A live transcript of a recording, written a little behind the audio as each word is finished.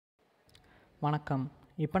வணக்கம்.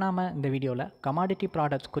 இப்போ நாம இந்த வீடியோவில் கமாடிட்டி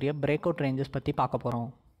ப்ராடக்ட்ஸ்க்குரிய பிரேக் அவுட் ரேஞ்சஸ் பற்றி பார்க்க போகிறோம்.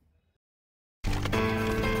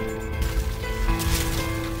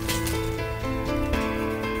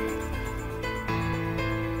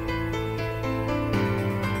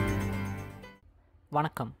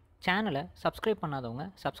 வணக்கம். சேனலை சப்ஸ்கிரைப் பண்ணாதவங்க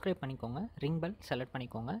சப்ஸ்கிரைப் பண்ணிக்கோங்க, ரிங் பெல் செலக்ட்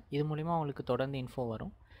பண்ணிக்கோங்க. இது மூலிமா உங்களுக்கு தொடர்ந்து இன்ஃபோ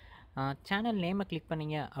வரும். சேனல் நேமை கிளிக்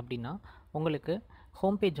பண்ணிங்க அப்படின்னா உங்களுக்கு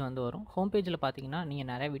ஹோம் பேஜ் வரும். ஹோம் பேஜில் பார்த்தீங்கன்னா நீங்கள்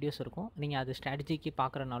நிறைய வீடியோஸ் இருக்கும். நீங்கள் அது ஸ்ட்ராட்டஜிக்கு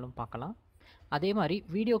பார்க்குறனாலும் பார்க்கலாம். அதே மாதிரி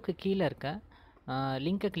வீடியோக்கு கீழே இருக்க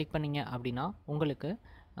லிங்க்கை கிளிக் பண்ணிங்க அப்படின்னா உங்களுக்கு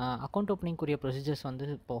அக்கௌண்ட் ஓப்பனிங்குரிய ப்ரொசீஜர்ஸ்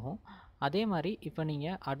போகும். அதே மாதிரி இப்போ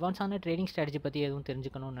நீங்கள் அட்வான்ஸான ட்ரேடிங் ஸ்ட்ராட்டஜி பற்றி எதுவும்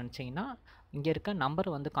தெரிஞ்சுக்கணும்னு நினச்சிங்கன்னா இங்கே இருக்க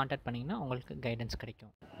நம்பர் கான்டாக்ட் பண்ணிங்கன்னா உங்களுக்கு கைடன்ஸ்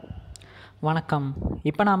கிடைக்கும். வணக்கம்.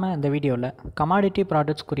 இப்போ நாம் இந்த வீடியோவில் கமாடிட்டி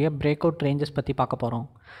ப்ராடக்ட்ஸ்க்குரிய பிரேக் அவுட் ரேஞ்சஸ் பற்றி பார்க்க போகிறோம்.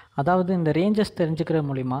 அதாவது இந்த ரேஞ்சஸ் தெரிஞ்சுக்கிற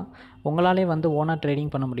மூலிமா உங்களாலே ஓனாக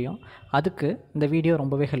ட்ரேடிங் பண்ண முடியும். அதுக்கு இந்த வீடியோ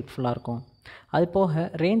ரொம்பவே ஹெல்ப்ஃபுல்லாக இருக்கும். அது போக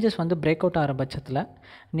ரேஞ்சஸ் பிரேக் அவுட் ஆகிற பட்சத்தில்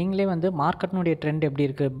நீங்களே மார்க்கெட்னுடைய ட்ரெண்ட் எப்படி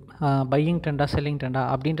இருக்குது, பையிங் ட்ரெண்டா செல்லிங் ட்ரெண்டா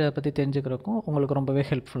அப்படின்றத பற்றி தெரிஞ்சுக்கிறதுக்கும் உங்களுக்கு ரொம்பவே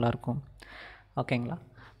ஹெல்ப்ஃபுல்லாக இருக்கும். ஓகேங்களா?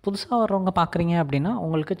 புதுசாக வர்றவங்க பார்க்குறீங்க அப்படின்னா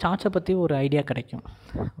உங்களுக்கு சார்ட்ஸை பற்றி ஒரு ஐடியா கிடைக்கும்.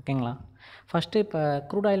 ஓகேங்களா? ஃபஸ்ட்டு இப்போ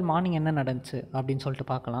க்ரூட் ஆயில் மார்னிங் என்ன நடந்துச்சு அப்படின்னு சொல்லிட்டு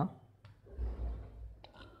பார்க்கலாம்.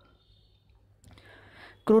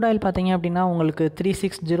 க்ரூட் ஆயில் பார்த்தீங்க அப்படின்னா உங்களுக்கு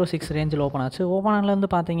 3606 ரேஞ்சில் ஓப்பன் ஆச்சு. ஓப்பன் ஆனதுலேருந்து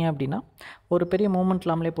பார்த்தீங்க அப்படின்னா ஒரு பெரிய மூவ்மெண்ட்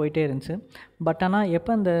இல்லாமலே போயிட்டே இருந்துச்சு. பட் ஆனால்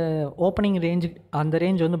எப்போ இந்த ஓப்பனிங் அந்த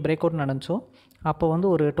ரேஞ்ச் பிரேக் அவுட் நடந்துச்சோ அப்போ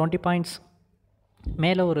ஒரு 20 பாயிண்ட்ஸ்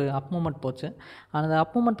மேலே ஒரு அப் மூமெண்ட் போச்சு. அந்த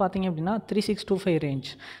அப் மூமெண்ட் பார்த்தீங்க அப்படின்னா 3625 ரேஞ்ச்.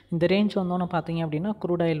 இந்த ரேஞ்ச் வந்தோன்னே பார்த்தீங்க அப்படின்னா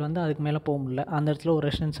க்ரூட் ஆயில் அதுக்கு மேலே போக முடியல. அந்த இடத்துல ஒரு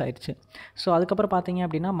ரெசிஸ்டன்ஸ் ஆயிடுச்சு. ஸோ அதுக்கப்புறம் பார்த்தீங்க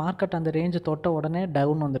அப்படின்னா மார்க்கெட் அந்த ரேஞ்சு தொட்ட உடனே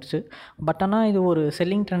டவுன் வந்துடுச்சு. பட் ஆனால் இது ஒரு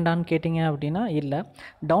செல்லிங் ட்ரெண்டான்னு கேட்டிங்க அப்படின்னா இல்லை.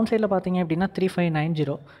 டவுன் சைடில் பார்த்தீங்க அப்படின்னா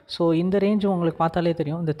 3590. ஸோ இந்த ரேஞ்சு உங்களுக்கு பார்த்தாலே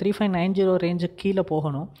தெரியும். இந்த 3590 ரேஞ்சு கீழே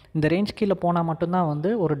போகணும். இந்த ரேஞ்ச் கீழே போனால் மட்டும்தான்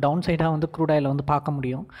ஒரு டவுன் சைடாக க்ரூட் ஆயில் பார்க்க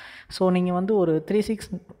முடியும். ஸோ நீங்கள் ஒரு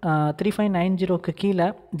 3590க்கு கீழே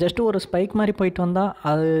ஜஸ்ட்டு ஒரு ஸ்பைக் மாதிரி போயிட்டு வந்தால்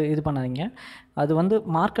அது இது பண்ணாதீங்க. அது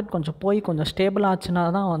மார்க்கெட் கொஞ்சம் ஸ்டேபிள் ஆச்சுன்னா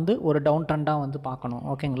தான் ஒரு டவுன் ட்ரெண்டாக பார்க்கணும்.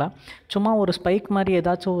 ஓகேங்களா? சும்மா ஒரு ஸ்பைக் மாதிரி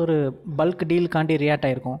ஏதாச்சும் ஒரு பல்க் டீலுக்காண்டி ரியாக்ட்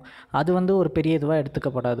ஆகிருக்கும். அது ஒரு பெரிய இதுவாக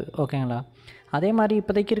எடுத்துக்கப்படாது. ஓகேங்களா? அதே மாதிரி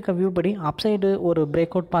இப்போதைக்கு இருக்க வியூ படி அப்சைடு ஒரு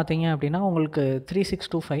பிரேக் அவுட் பார்த்தீங்க அப்படின்னா உங்களுக்கு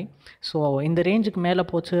 3625. ஸோ இந்த ரேஞ்சுக்கு மேலே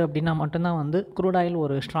போச்சு அப்படின்னா மட்டும்தான் க்ரூட் ஆயில்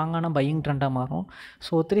ஒரு ஸ்ட்ராங்கான பையிங் ட்ரெண்டாக மாறும்.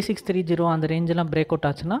 ஸோ 3630 அந்த ரேஞ்செலாம் பிரேக் அவுட்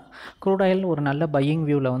ஆச்சுன்னா க்ரூட் ஆயில் ஒரு நல்ல பையிங்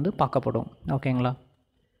வியூவில் பார்க்கப்படும். ஓகேங்களா?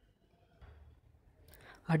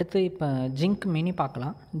 அடுத்து இப்போ ஜிங்க் மினி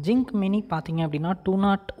பார்க்கலாம். ஜிங்க் மினி பார்த்தீங்க அப்படின்னா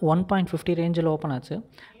 201.50 ரேஞ்சில் ஓப்பன் ஆச்சு.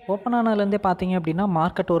 ஓப்பன் ஆனதுலேருந்தே பார்த்தீங்க அப்படின்னா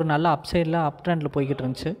மார்க்கெட் ஒரு நல்ல அப்சைடில் அப் ட்ரெண்டில் போய்கிட்டு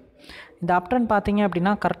இருந்துச்சு. இந்த அப் ட்ரெண்ட் பார்த்தீங்க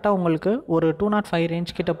அப்படின்னா கரெக்டாக உங்களுக்கு ஒரு 205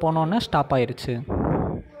 ரேஞ்ச் கிட்ட போனோன்னே ஸ்டாப் ஆயிடுச்சு.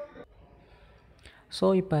 ஸோ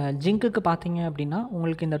இப்போ ஜிங்க்குக்கு பார்த்தீங்க அப்படின்னா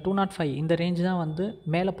உங்களுக்கு இந்த 205 இந்த ரேஞ்ச் தான்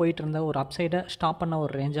மேலே போயிட்டு இருந்த ஒரு அப்சைடை ஸ்டாப் பண்ண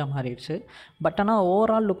ஒரு ரேஞ்சாக மாறிடுச்சு. பட் ஆனால்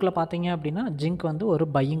ஓவரால் லுக்கில் பார்த்தீங்க அப்படின்னா ஜிங்க் ஒரு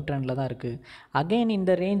பையிங் ட்ரெண்டில் தான் இருக்குது. அகெயின்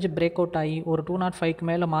இந்த ரேஞ்ச் பிரேக் அவுட் ஆகி ஒரு 205க்கு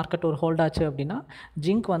மேலே மார்க்கெட் ஒரு ஹோல்ட் ஆச்சு அப்படின்னா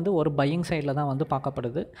ஜிங்க் ஒரு பையிங் சைடில் தான்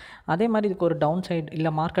பார்க்கப்படுது. அதே மாதிரி இதுக்கு ஒரு டவுன் சைடு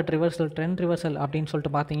இல்லை மார்க்கெட் ரிவர்சல் ட்ரெண்ட் ரிவர்சல் அப்படின்னு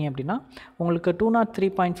சொல்லிட்டு பார்த்தீங்க அப்படின்னா உங்களுக்கு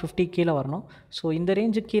 203.50 கீழே வரணும். ஸோ இந்த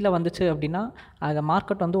ரேஞ்சுக்கு கீழே வந்துச்சு அப்படின்னா அது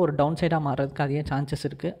மார்க்கெட் ஒரு டவுன் சைடாக மாறுறதுக்கு அதிக சான்சஸ்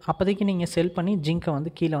இருக்குது. அப்போதைக்கு நீங்கள் செல் பண்ணி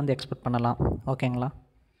ஜிங்கை கீழே எக்ஸ்பெக்ட் பண்ணலாம். ஓகேங்களா?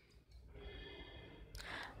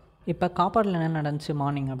 இப்போ காப்பரில் என்ன நடந்துச்சு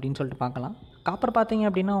மார்னிங் அப்படின்னு சொல்லிட்டு பார்க்கலாம். காப்பர் பார்த்தீங்க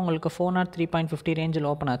அப்படின்னா உங்களுக்கு 403.50 ரேஞ்சில்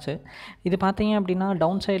ஓப்பன் ஆச்சு. இது பார்த்தீங்க அப்படின்னா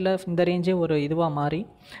டவுன் சைடில் இந்த ரேஞ்சே ஒரு இதுவாக மாறி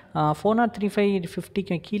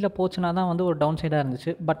 403.50 கீழே போச்சுன்னா தான் ஒரு டவுன் சைடாக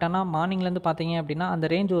இருந்துச்சு. பட் ஆனால் மார்னிங்லேருந்து பார்த்தீங்க அப்படின்னா அந்த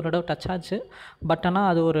ரேஞ்ச் ஒரு தடவை டச் ஆச்சு. பட் ஆனால்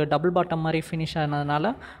அது ஒரு டபுள் பாட்டம் மாதிரி ஃபினிஷ்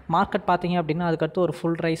ஆனதுனால மார்க்கெட் பார்த்தீங்க அப்படின்னா அதுக்கடுத்து ஒரு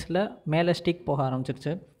ஃபுல் ரைஸில் மேலே ஸ்டிக் போக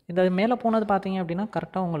ஆரம்பிச்சிருச்சு. இந்த மேலே போனது பார்த்தீங்க அப்படின்னா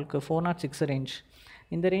கரெக்டாக உங்களுக்கு 406 ரேஞ்ச்.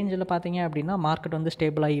 இந்த ரேஞ்சில் பார்த்தீங்க அப்படின்னா மார்க்கெட்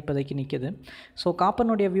ஸ்டேபிளாகி இப்போதைக்கு நிற்கிது. ஸோ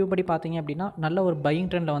காப்பர்னுடைய வியூ படி பார்த்தீங்க அப்படின்னா நல்ல ஒரு பையிங்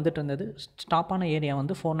ட்ரெண்டில் இருந்தது. ஸ்டாப்பான ஏரியா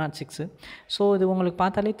 406. ஸோ இது உங்களுக்கு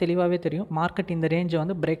பார்த்தாலே தெளிவாகவே தெரியும். மார்க்கெட் இந்த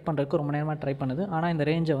ரேஞ்சை பிரேக் பண்ணுறதுக்கு ரொம்ப நேரமாக ட்ரை பண்ணுது. ஆனால் இந்த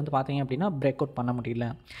ரேஞ்சை பார்த்தீங்க அப்படின்னா பிரேக் அவுட் பண்ண முடியல.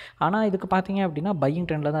 ஆனால் இதுக்கு பார்த்தீங்க அப்படின்னா பையிங்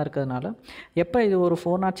ட்ரெண்டில் தான் இருக்கிறதுனால எப்போ இது ஒரு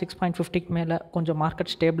 406.50க்கு மேலே கொஞ்சம்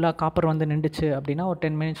மார்க்கெட் ஸ்டேபிளாக காப்பர் நின்றுச்சு அப்படின்னா ஒரு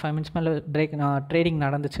 10 மினிட்ஸ் 5 மினிட்ஸ் மேலே ட்ரேடிங்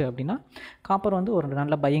நடந்துச்சு அப்படின்னா காப்பர் ஒரு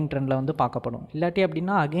நல்ல பையிங் ட்ரெண்டில் பார்க்கப்படும். இல்லாட்டி அப்படின்னா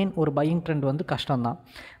அகெயின் ஒரு பையிங் ட்ரெண்ட் கஷ்டம்தான்.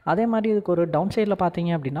 அதே மாதிரி இதுக்கு ஒரு டவுன் சைடில்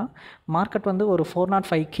பார்த்தீங்க அப்படின்னா மார்க்கெட் ஒரு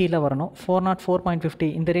 405 கீழே வரணும். 404.50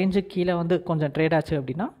 இந்த ரேஞ்சுக்கு கீழே கொஞ்சம் ட்ரேட் ஆச்சு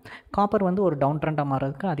அப்படின்னா காப்பர் ஒரு டவுன் ட்ரெண்டாக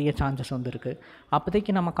மாறதுக்கு அதிக சான்சஸ் இருக்குது.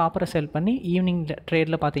 அப்போதைக்கு நம்ம காப்பரை செல் பண்ணி ஈவினிங்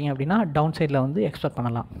ட்ரேடில் பார்த்தீங்க அப்படின்னா டவுன் சைடில் எக்ஸ்பெக்ட்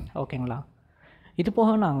பண்ணலாம். ஓகேங்களா? இது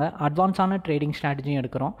போக நாங்கள் அட்வான்ஸான ட்ரேடிங் ஸ்ட்ராட்டஜியும்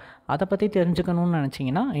எடுக்கிறோம். அதை பற்றி தெரிஞ்சுக்கணும்னு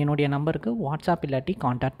நினச்சிங்கன்னா என்னுடைய நம்பருக்கு வாட்ஸ்அப் இல்லாட்டி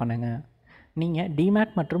கான்டாக்ட் பண்ணுங்கள். நீங்கள்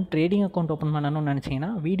டிமேட் மற்றும் ட்ரேடிங் அக்கௌண்ட் ஓப்பன் பண்ணணும்னு நினச்சிங்கன்னா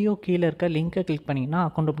வீடியோ கீழே இருக்க லிங்க்கை கிளிக் பண்ணிங்கன்னா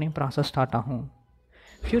அக்கௌண்ட் ஓப்பனிங் ப்ராசஸ் ஸ்டார்ட் ஆகும்.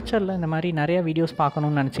 ஃப்யூச்சரில் இந்த மாதிரி நிறையா வீடியோஸ்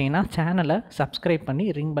பார்க்கணுன்னு நினச்சிங்கன்னா சேனலை சப்ஸ்கிரைப் பண்ணி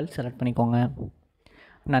ரிங் பெல் செலக்ட் பண்ணிக்கோங்க.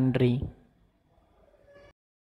 நன்றி.